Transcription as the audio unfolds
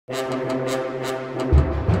Good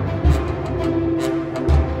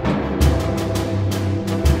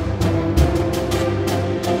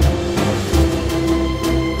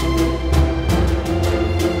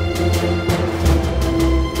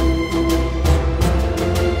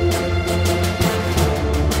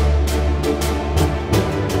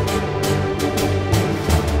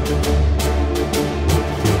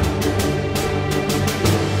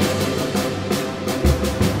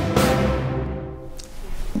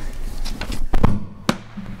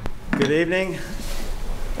evening.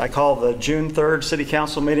 I call the June 3rd City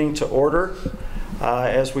Council meeting to order.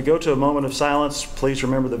 As we go to a moment of silence, please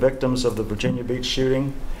remember the victims of the Virginia Beach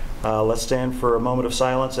shooting. Let's stand for a moment of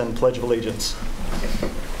silence and Pledge of Allegiance.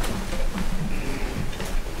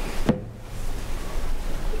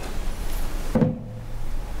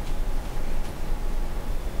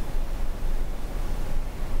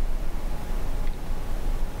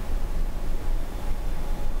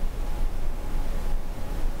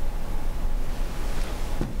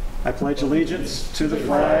 I pledge allegiance to the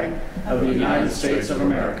flag of the United States of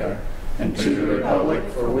America and to the republic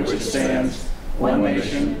for which it stands, one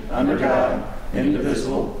nation, under God,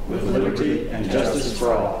 indivisible, with liberty and justice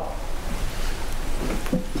for all.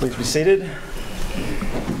 Please be seated.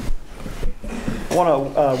 I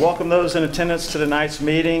want to welcome those in attendance to tonight's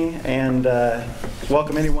meeting and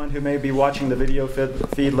welcome anyone who may be watching the video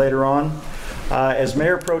feed later on. As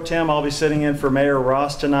Mayor Pro Tem, I'll be sitting in for Mayor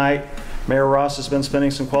Ross tonight. Mayor Ross has been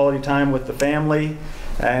spending some quality time with the family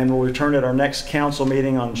and will return at our next council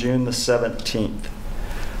meeting on June the 17th.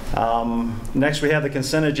 Next, we have the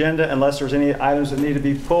consent agenda. Unless there's any items that need to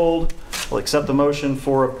be pulled, we'll accept the motion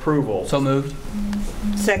for approval. So moved.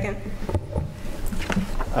 Second.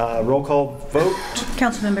 Roll call vote.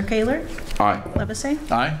 Councilmember Kaler. Aye. Levesey.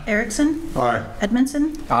 Aye. Erickson. Aye.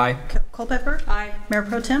 Edmondson. Aye. Culpepper. Aye. Mayor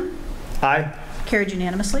Pro Tem. Aye. Carried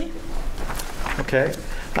unanimously. Okay.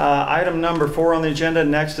 Item number 4 on the agenda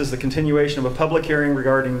next is the continuation of a public hearing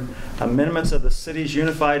regarding amendments of the city's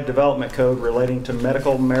Unified Development Code relating to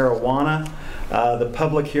medical marijuana. The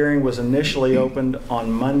public hearing was initially opened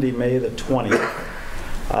on Monday, May the 20th.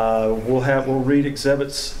 We'll read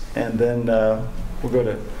exhibits and then we'll go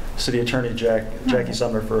to City Attorney Jackie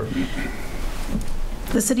Sumner for.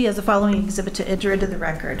 The city has the following exhibit to enter into the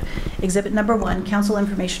record. Exhibit number 1, Council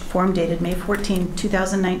Information Form dated May 14,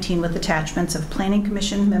 2019 with attachments of Planning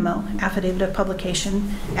Commission memo, affidavit of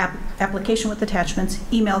publication, application with attachments,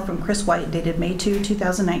 email from Chris White dated May 2,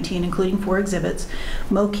 2019, including 4 exhibits,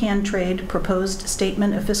 MoCan Trade, proposed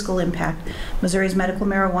statement of fiscal impact, Missouri's medical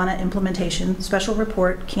marijuana implementation, special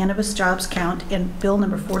report, cannabis jobs count, and bill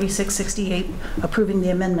number 4668 approving the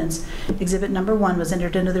amendments. Exhibit number 1 was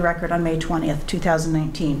entered into the record on May 20th, 2019.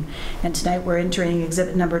 And tonight we're entering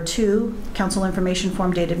exhibit number 2, Council Information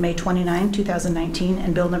Form dated May 29, 2019,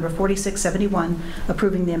 and bill number 4671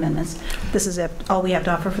 approving the amendments. This is all we have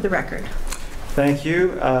to offer for the record. Thank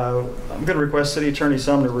you. I'm going to request City Attorney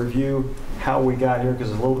Sumner to review how we got here because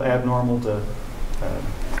it's a little abnormal to.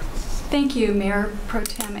 Thank you, Mayor Pro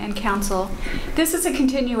Tem and Council. This is a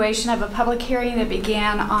continuation of a public hearing that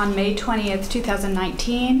began on May 20th,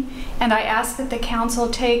 2019, and I ask that the Council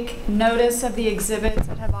take notice of the exhibits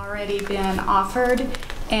that have already been offered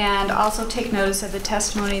and also take notice of the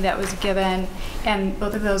testimony that was given, and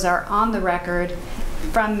both of those are on the record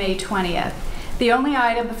from May 20th. The only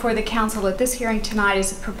item before the Council at this hearing tonight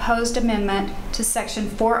is a proposed amendment to Section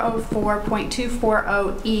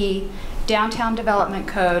 404.240E Downtown Development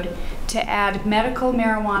Code to add medical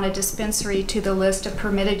marijuana dispensary to the list of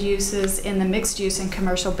permitted uses in the mixed use and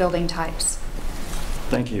commercial building types.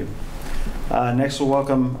 Thank you. Next we'll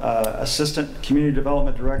welcome Assistant Community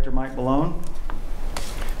Development Director Mike Malone.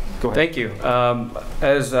 Go ahead. Thank you.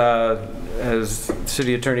 As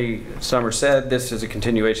City Attorney Summer said, this is a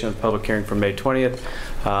continuation of the public hearing from May 20th.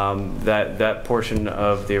 That portion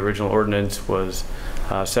of the original ordinance was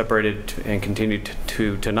separated and continued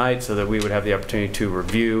to tonight so that we would have the opportunity to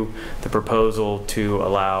review the proposal to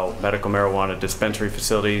allow medical marijuana dispensary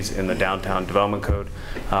facilities in the Downtown Development Code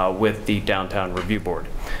with the Downtown Review Board.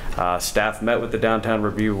 Staff met with the Downtown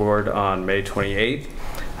Review Board on May 28th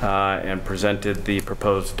and presented the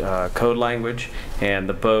proposed code language, and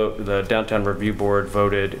the Downtown Review Board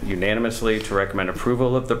voted unanimously to recommend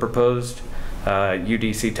approval of the proposed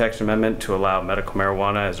UDC text amendment to allow medical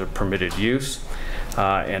marijuana as a permitted use.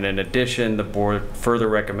 And in addition, the board further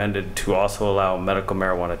recommended to also allow medical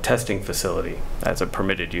marijuana testing facility as a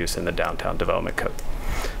permitted use in the Downtown Development Code.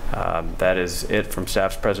 That is it from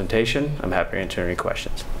staff's presentation. I'm happy to answer any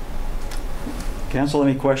questions. Council,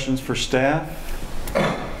 any questions for staff?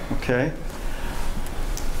 Okay.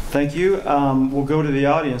 Thank you. We'll go to the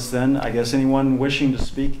audience then. I guess anyone wishing to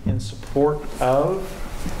speak in support of?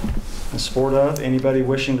 In support of? Anybody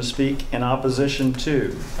wishing to speak in opposition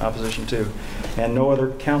to? Opposition to. And no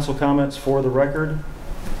other council comments for the record?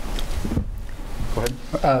 Go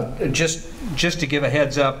ahead. Just to give a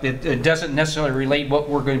heads up, it doesn't necessarily relate what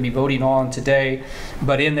we're going to be voting on today,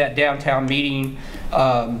 but in that downtown meeting,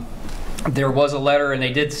 there was a letter, and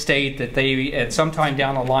they did state that they, at some time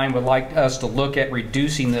down the line, would like us to look at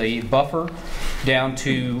reducing the buffer down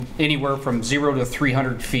to anywhere from 0 to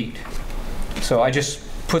 300 feet. So I just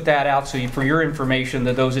put that out so for your information,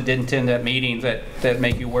 that those that didn't attend that meeting, that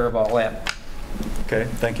make you aware of all that. Okay,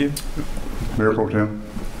 thank you. Mayor Pro Tem?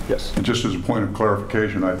 Yes. And just as a point of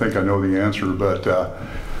clarification, I think I know the answer, but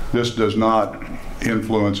this does not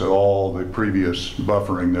influence at all the previous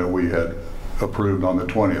buffering that we had approved on the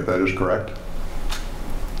 20th. That is correct?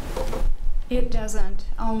 It doesn't.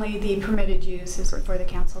 Only the permitted use is before the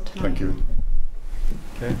council tonight. Thank you.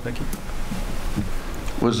 Okay, thank you.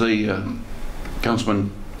 Was the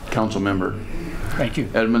council member Thank you.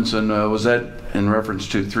 Edmondson, was that in reference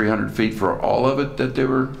to 300 feet for all of it that they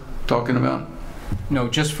were talking about? No,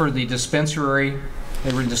 just for the dispensary.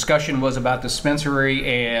 The discussion was about dispensary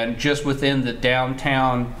and just within the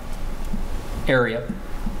downtown area.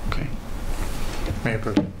 Okay. Mayor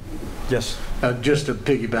Pro Tem. Yes. Just to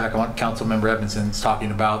piggyback on what Councilmember Edmondson's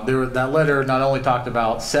talking about, that letter not only talked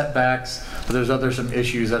about setbacks, but there's some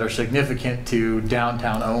issues that are significant to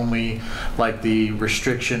downtown only, like the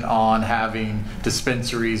restriction on having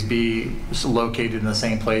dispensaries be located in the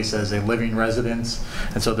same place as a living residence.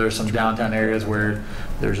 And so there's some downtown areas where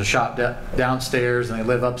there's a shop downstairs and they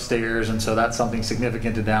live upstairs, and so that's something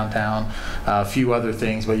significant to downtown. A few other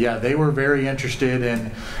things, but yeah, they were very interested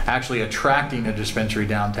in actually attracting a dispensary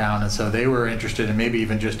downtown, and so they were interested in maybe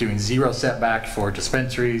even just doing 0 setback for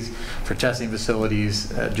dispensaries, for testing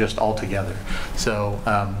facilities, just altogether. So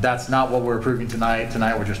that's not what we're approving tonight.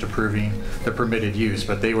 Tonight we're just approving the permitted use,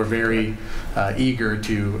 but they were very eager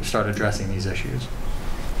to start addressing these issues.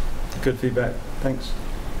 Good feedback. Thanks.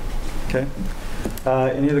 Okay.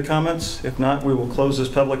 Any other comments? If not, we will close this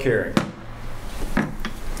public hearing.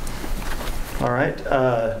 All right.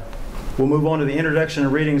 We'll move on to the introduction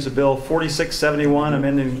and readings of Bill 4671,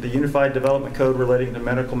 amending the Unified Development Code relating to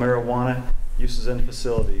medical marijuana uses and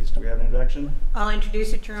facilities. Do we have an introduction? I'll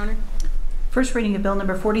introduce it, Your Honor. First reading of Bill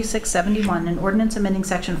Number 4671, an ordinance amending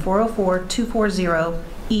Section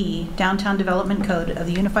 404-240E, Downtown Development Code of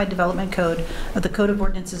the Unified Development Code of the Code of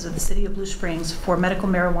Ordinances of the City of Blue Springs for medical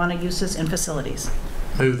marijuana uses and facilities.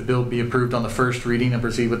 Move the bill be approved on the first reading and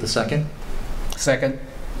proceed with the second. Second.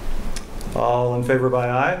 All in favor by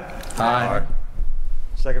aye? Aye.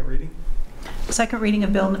 Second reading? Second reading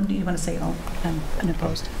of Bill, do you want to say all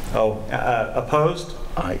unopposed? Oh, opposed?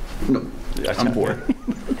 Aye. No, I'm for it.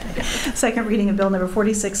 Second reading of Bill Number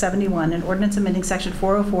 4671, an ordinance amending Section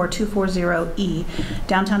 404-240E,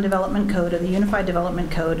 Downtown Development Code of the Unified Development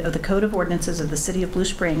Code of the Code of Ordinances of the City of Blue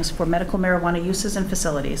Springs for medical marijuana uses and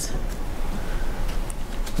facilities.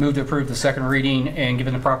 Move to approve the second reading and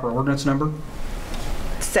given the proper ordinance number.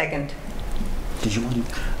 Second. Did you want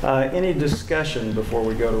to? Any discussion before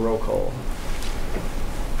we go to roll call?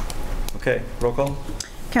 Okay, roll call.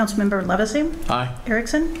 Councilmember Levesey? Aye.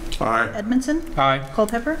 Erickson? Aye. Edmondson? Aye.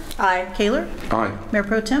 Culpepper? Aye. Kaler? Aye. Mayor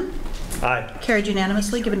Pro Tem? Aye. Carried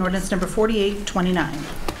unanimously, given ordinance number 4829.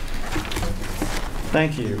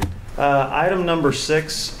 Thank you. Item number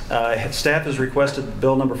 6, staff has requested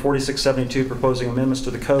Bill number 4672, proposing amendments to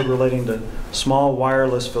the code relating to small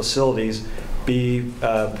wireless facilities, be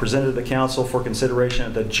presented to the council for consideration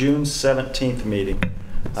at the June 17th meeting.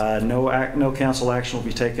 No council action will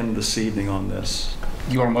be taken this evening on this.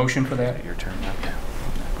 You want a motion for that? Your turn.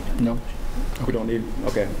 No. We don't need,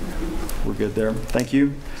 okay. We're good there. Thank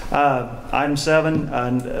you. Item 7,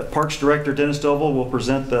 Parks Director Dennis Doval will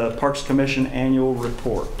present the Parks Commission annual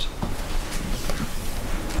report.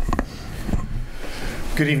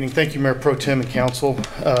 Good evening. Thank you, Mayor Pro Tem and Council.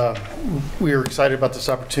 We are excited about this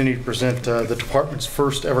opportunity to present the department's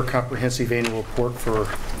first ever comprehensive annual report for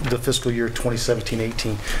the fiscal year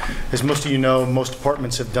 2017-18. As most of you know, most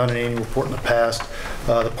departments have done an annual report in the past.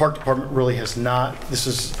 The Park Department really has not. This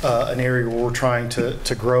is an area where we're trying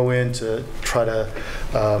to grow in to try to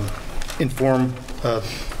inform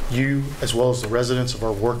you as well as the residents of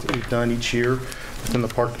our work that we've done each year within the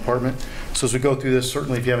Park Department. So as we go through this,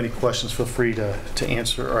 certainly if you have any questions, feel free to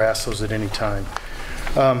answer or ask those at any time.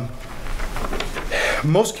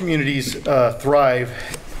 Most communities thrive.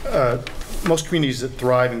 Most communities that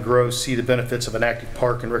thrive and grow see the benefits of an active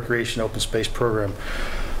park and recreation open space program.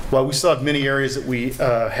 While we still have many areas that we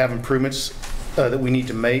have improvements that we need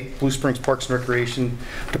to make. Blue Springs Parks and Recreation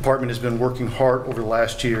Department has been working hard over the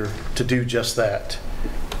last year to do just that.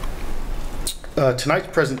 Tonight's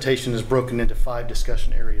presentation is broken into 5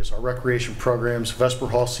 discussion areas: our recreation programs, Vesper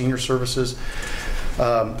Hall Senior Services.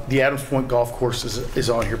 The Adams Point Golf Course is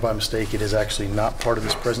on here by mistake. It is actually not part of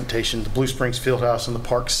this presentation. The Blue Springs Fieldhouse and the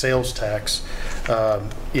park sales tax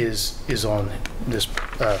is on this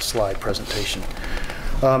slide presentation.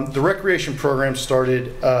 The recreation program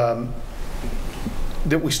started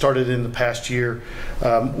that we started in the past year.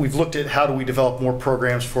 We've looked at how do we develop more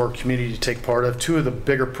programs for our community to take part of. 2 of the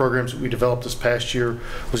bigger programs that we developed this past year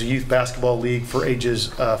was a youth basketball league for ages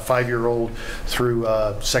 5-year-old through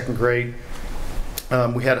 2nd grade.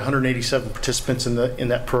 We had 187 participants in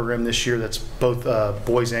that program this year. That's both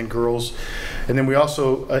boys and girls. And then we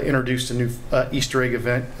also introduced a new Easter egg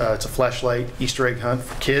event. It's a flashlight Easter egg hunt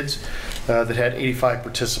for kids that had 85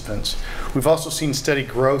 participants. We've also seen steady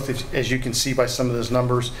growth, as you can see by some of those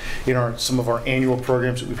numbers, in some of our annual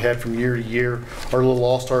programs that we've had from year to year. Our Little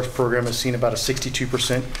All-Stars program has seen about a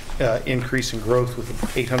 62% increase in growth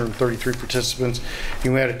with 833 participants.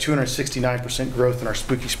 And we had a 269% growth in our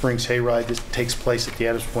Spooky Springs Hayride that takes place at the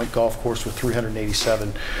Adams Point Golf Course with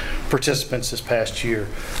 387 participants this past year.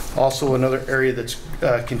 Also, another area that's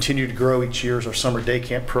continued to grow each year is our summer day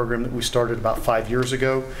camp program that we started about 5 years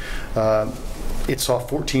ago. It saw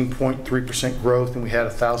 14.3% growth, and we had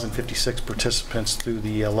 1,056 participants through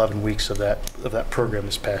the 11 weeks of that program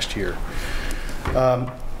this past year.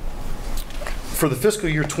 For the fiscal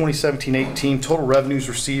year 2017-18, total revenues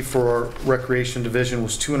received for our recreation division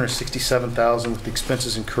was $267,000, with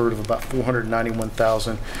expenses incurred of about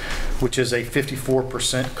 $491,000, which is a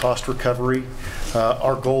 54% cost recovery.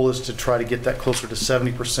 Our goal is to try to get that closer to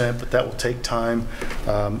 70%, but that will take time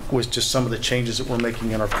with just some of the changes that we're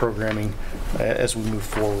making in our programming as we move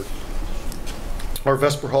forward. Our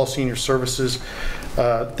Vesper Hall Senior Services,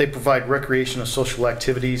 they provide recreation and social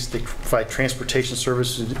activities. They provide transportation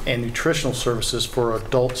services and nutritional services for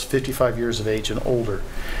adults 55 years of age and older.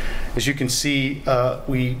 As you can see,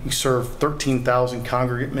 we serve 13,000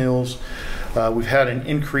 congregate meals. We've had an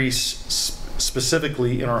increase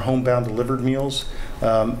specifically in our homebound delivered meals.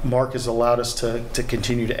 Mark has allowed us to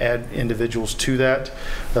continue to add individuals to that.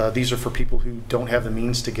 These are for people who don't have the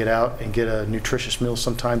means to get out and get a nutritious meal.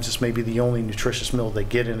 Sometimes this may be the only nutritious meal they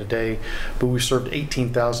get in a day, but we served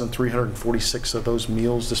 18,346 of those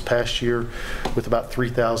meals this past year, with about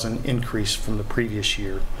 3,000 increase from the previous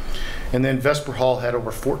year. And then Vesper Hall had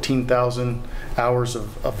over 14,000 hours of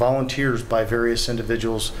volunteers by various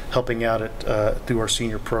individuals helping out through our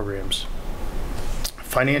senior programs.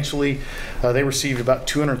 Financially, they received about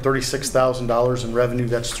 $236,000 in revenue.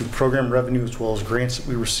 That's through program revenue as well as grants that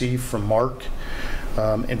we received from Mark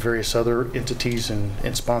and various other entities and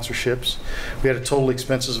sponsorships. We had a total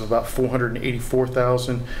expenses of about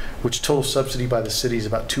 $484,000, which total subsidy by the city is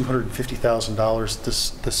about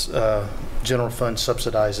 $250,000. This general fund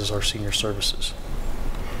subsidizes our senior services.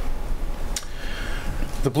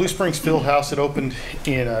 The Blue Springs Fieldhouse had opened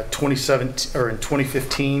in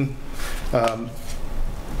 2015.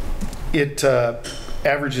 It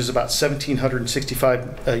averages about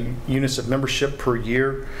 1,765 units of membership per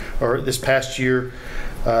year, or this past year.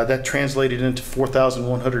 That translated into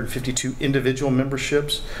 4,152 individual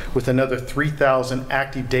memberships with another 3,000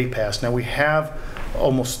 active day pass. Now we have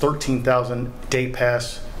almost 13,000 day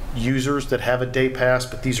pass users that have a day pass,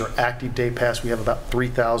 but these are active day pass. We have about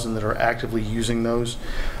 3,000 that are actively using those.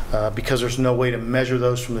 Because there's no way to measure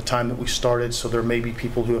those from the time that we started, so there may be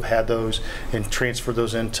people who have had those and transfer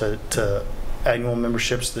those into annual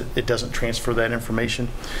memberships that it doesn't transfer that information.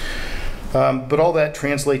 But all that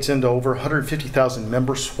translates into over 150,000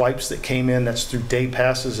 member swipes that came in. That's through day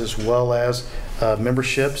passes as well as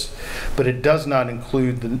memberships. But it does not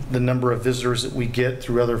include the number of visitors that we get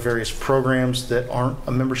through other various programs that aren't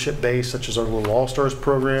a membership base, such as our Little All-Stars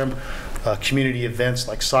program, community events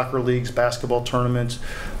like soccer leagues, basketball tournaments.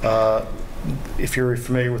 If you're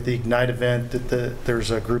familiar with the Ignite event, there's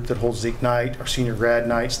a group that holds the Ignite, our senior grad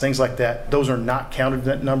nights, things like that. Those are not counted in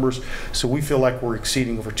that numbers, so we feel like we're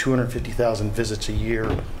exceeding over 250,000 visits a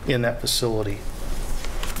year in that facility.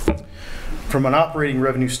 From an operating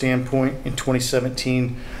revenue standpoint, in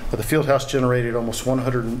 2017, the Fieldhouse generated almost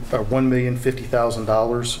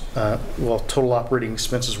 $1,050,000, while total operating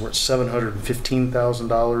expenses were at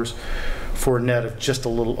 $715,000, for a net of just a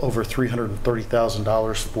little over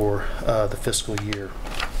 $330,000 for the fiscal year.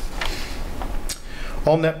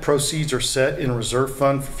 All net proceeds are set in a reserve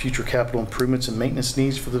fund for future capital improvements and maintenance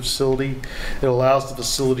needs for the facility. It allows the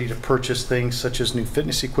facility to purchase things such as new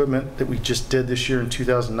fitness equipment that we just did this year in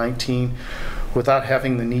 2019, without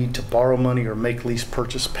having the need to borrow money or make lease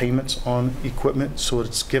purchase payments on equipment. So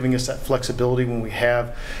it's giving us that flexibility when we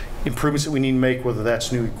have improvements that we need to make, whether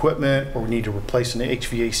that's new equipment or we need to replace an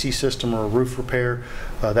HVAC system or a roof repair.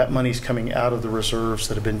 That money is coming out of the reserves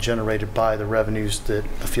that have been generated by the revenues that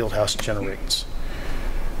the field house generates.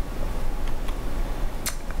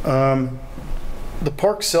 The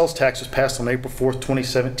park sales tax was passed on April 4th,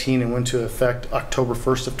 2017 and went into effect October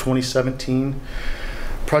 1st of 2017.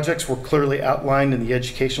 Projects were clearly outlined in the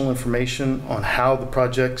educational information on how the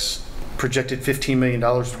projects projected $15 million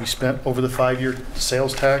to be spent over the 5-year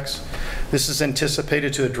sales tax. This is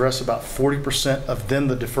anticipated to address about 40% of then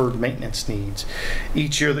the deferred maintenance needs.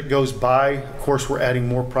 Each year that goes by, of course, we're adding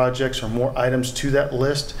more projects or more items to that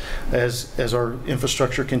list as our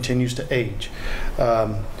infrastructure continues to age.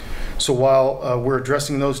 So while we're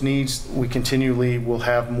addressing those needs, we continually will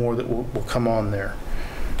have more that will come on there.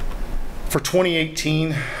 For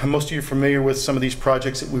 2018, most of you are familiar with some of these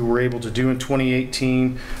projects that we were able to do in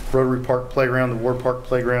 2018. Rotary Park Playground, the Ward Park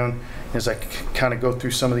Playground. As I kind of go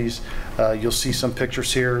through some of these, you'll see some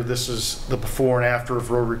pictures here. This is the before and after of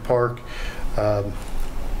Rotary Park.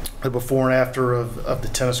 The before and after of the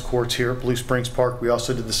tennis courts here at Blue Springs Park. We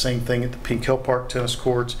also did the same thing at the Pink Hill Park tennis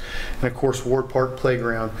courts. And of course, Ward Park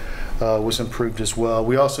Playground was improved as well.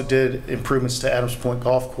 We also did improvements to Adams Point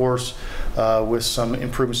Golf Course with some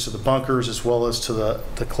improvements to the bunkers as well as to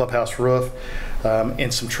the clubhouse roof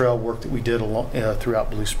and some trail work that we did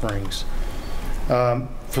throughout Blue Springs.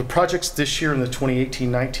 For projects this year in the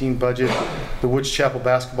 2018-19 budget, the Woods Chapel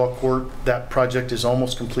basketball court, that project is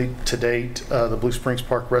almost complete to date. The Blue Springs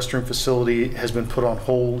Park restroom facility has been put on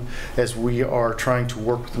hold as we are trying to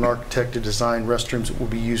work with an architect to design restrooms that we'll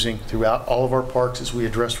be using throughout all of our parks as we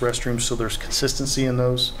address restrooms, so there's consistency in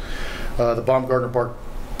those. The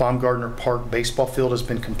Baumgardner Park baseball field has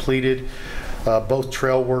been completed. Both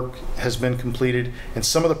trail work has been completed, and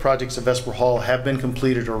some of the projects at Vesper Hall have been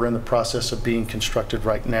completed or are in the process of being constructed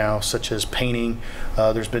right now, such as painting.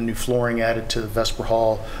 There's been new flooring added to the Vesper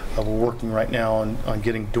Hall. We're working right now on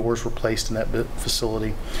getting doors replaced in that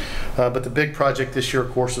facility. But the big project this year,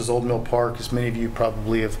 of course, is Old Mill Park. As many of you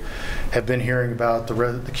probably have been hearing about,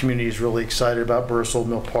 the community is really excited about Burris Old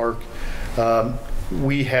Mill Park.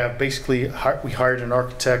 We have basically hired an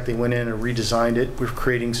architect. They went in and redesigned it. We're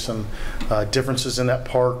creating some differences in that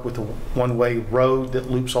park with a one-way road that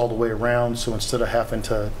loops all the way around. So instead of having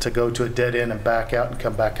to go to a dead end and back out and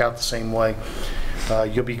come back out the same way,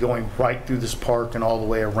 you'll be going right through this park and all the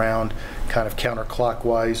way around, kind of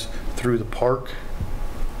counterclockwise through the park,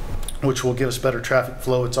 which will give us better traffic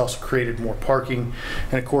flow. It's also created more parking.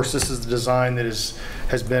 And of course, this is the design that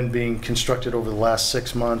has been being constructed over the last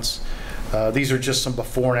 6 months. These are just some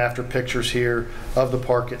before and after pictures here of the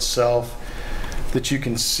park itself that you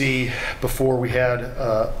can see. Before we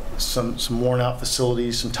had some worn out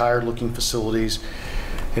facilities, some tired looking facilities.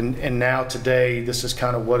 And now today, this is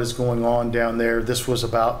kind of what is going on down there. This was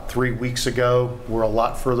about 3 weeks ago. We're a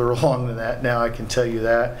lot further along than that now, I can tell you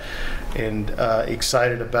that. And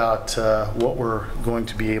excited about what we're going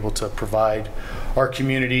to be able to provide our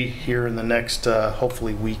community here in the next,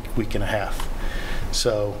 hopefully, week and a half.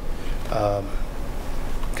 So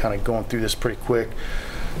kind of going through this pretty quick.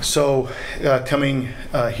 So coming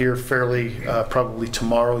here fairly probably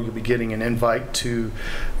tomorrow, you'll be getting an invite to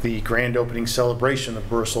the grand opening celebration of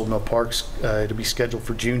Burris Old Mill Parks. It'll be scheduled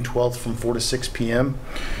for June 12th from 4 to 6 p.m.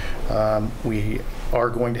 We are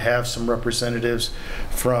going to have some representatives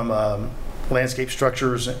from Landscape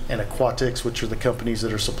Structures and Aquatics, which are the companies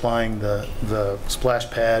that are supplying the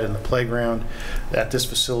splash pad and the playground at this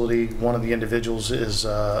facility. One of the individuals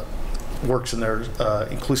works in their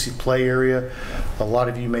inclusive play area. A lot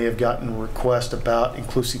of you may have gotten requests about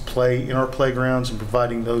inclusive play in our playgrounds and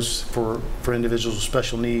providing those for individuals with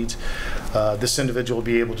special needs. This individual will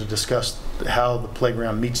be able to discuss how the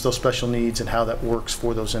playground meets those special needs and how that works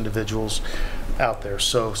for those individuals out there.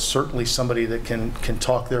 So certainly somebody that can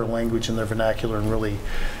talk their language and their vernacular and really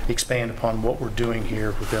expand upon what we're doing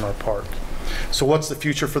here within our park. So what's the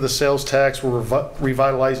future for the sales tax? We're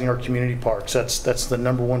revitalizing our community parks. That's the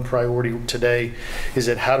number one priority today, is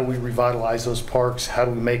that how do we revitalize those parks? How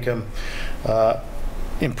do we make them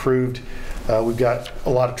improved? We've got a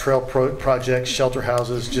lot of trail projects, shelter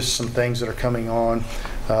houses, just some things that are coming on.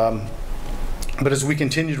 But as we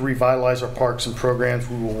continue to revitalize our parks and programs,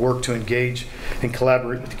 we will work to engage and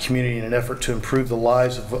collaborate with the community in an effort to improve the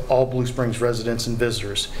lives of all Blue Springs residents and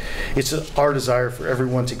visitors. It's our desire for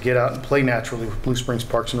everyone to get out and play naturally with Blue Springs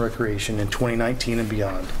Parks and Recreation in 2019 and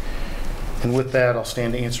beyond. And with that, I'll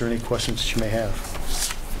stand to answer any questions that you may have.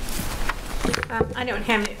 I don't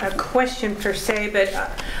have a question per se, but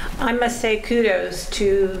I must say kudos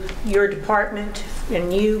to your department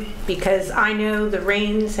and you, because I know the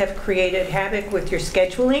rains have created havoc with your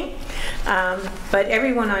scheduling. But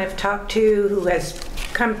everyone I've talked to who has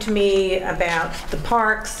come to me about the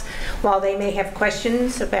parks, while they may have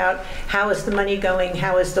questions about how is the money going,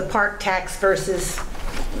 how is the park tax versus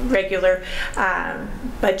regular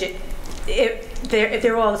budget,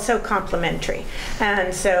 they're all so complimentary.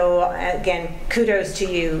 And so again, kudos to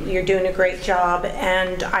you. You're doing a great job,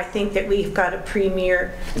 and I think that we've got a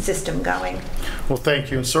premier system going. Well,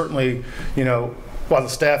 thank you. And certainly, you know, while the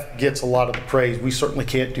staff gets a lot of the praise, we certainly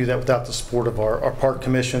can't do that without the support of our park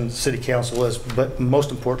commission, city council, but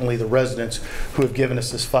most importantly, the residents who have given us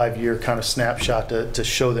this 5-year kind of snapshot to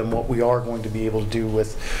show them what we are going to be able to do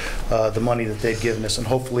with the money that they've given us. And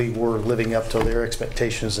hopefully we're living up to their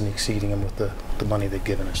expectations and exceeding them with the money they've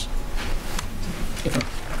given us.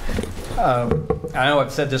 I know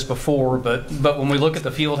I've said this before, but when we look at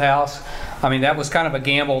the field house, I mean, that was kind of a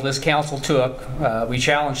gamble this council took. We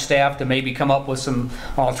challenged staff to maybe come up with some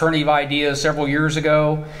alternative ideas several years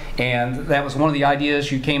ago, and that was one of the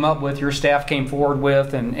ideas you came up with, your staff came forward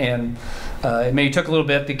with, and it maybe took a little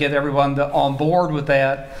bit to get everyone on board with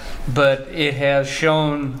that, but it has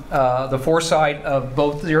shown the foresight of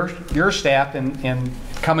both your staff and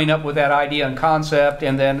coming up with that idea and concept,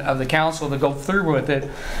 and then of the council to go through with it,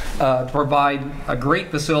 to provide a great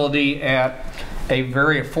facility at a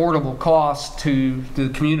very affordable cost to the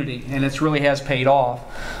community, and it really has paid off.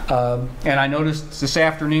 And I noticed this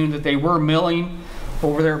afternoon that they were milling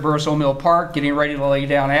over there at Burris-O Mill Park, getting ready to lay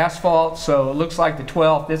down asphalt, so it looks like the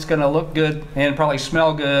 12th, it's going to look good and probably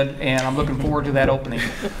smell good, and I'm looking forward to that opening.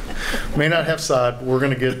 May not have sod. We're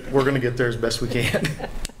going to get there as best we can.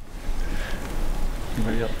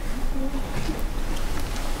 Anybody else?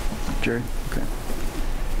 Jerry? Okay.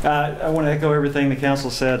 I want to echo everything the council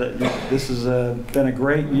said. This has been a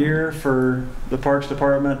great year for the Parks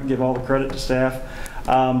Department. Give all the credit to staff.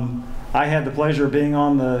 I had the pleasure of being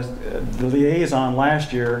on the liaison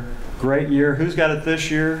last year. Great year. Who's got it this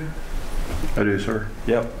year? I do, sir.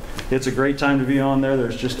 Yep. It's a great time to be on there.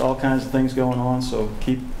 There's just all kinds of things going on. So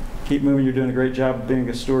keep moving. You're doing a great job of being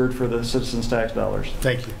a steward for the citizens' tax dollars.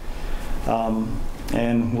 Thank you.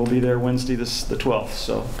 And we'll be there Wednesday, the 12th.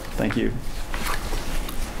 So thank you.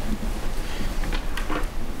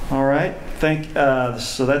 All right.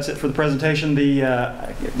 So that's it for the presentation.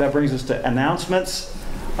 That brings us to announcements.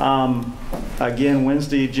 Again,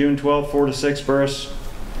 Wednesday, June 12th, 4 to 6,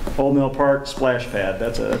 Burris-O Mill Park Splash Pad.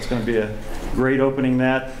 That's going to be a great opening.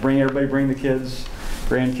 Bring the kids,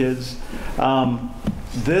 grandkids.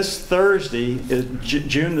 This Thursday,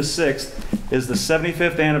 June the 6th, is the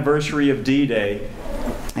 75th anniversary of D-Day.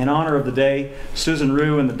 In honor of the day, Susan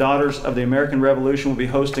Rue and the Daughters of the American Revolution will be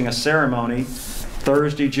hosting a ceremony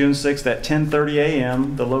Thursday, June 6th at 10:30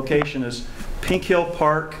 a.m. The location is Pink Hill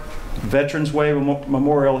Park, Veterans Way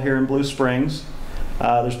Memorial here in Blue Springs.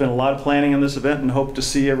 There's been a lot of planning on this event and hope to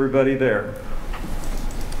see everybody there.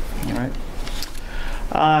 All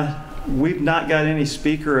right. We've not got any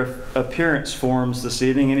speaker appearance forms this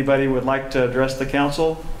evening. Anybody would like to address the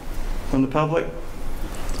council from the public?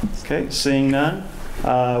 Okay, seeing none,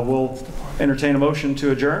 we'll entertain a motion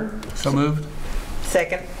to adjourn. So moved.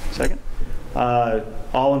 Second. Second.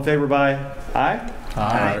 All in favor by aye?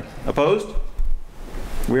 Aye. Opposed?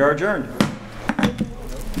 We are adjourned.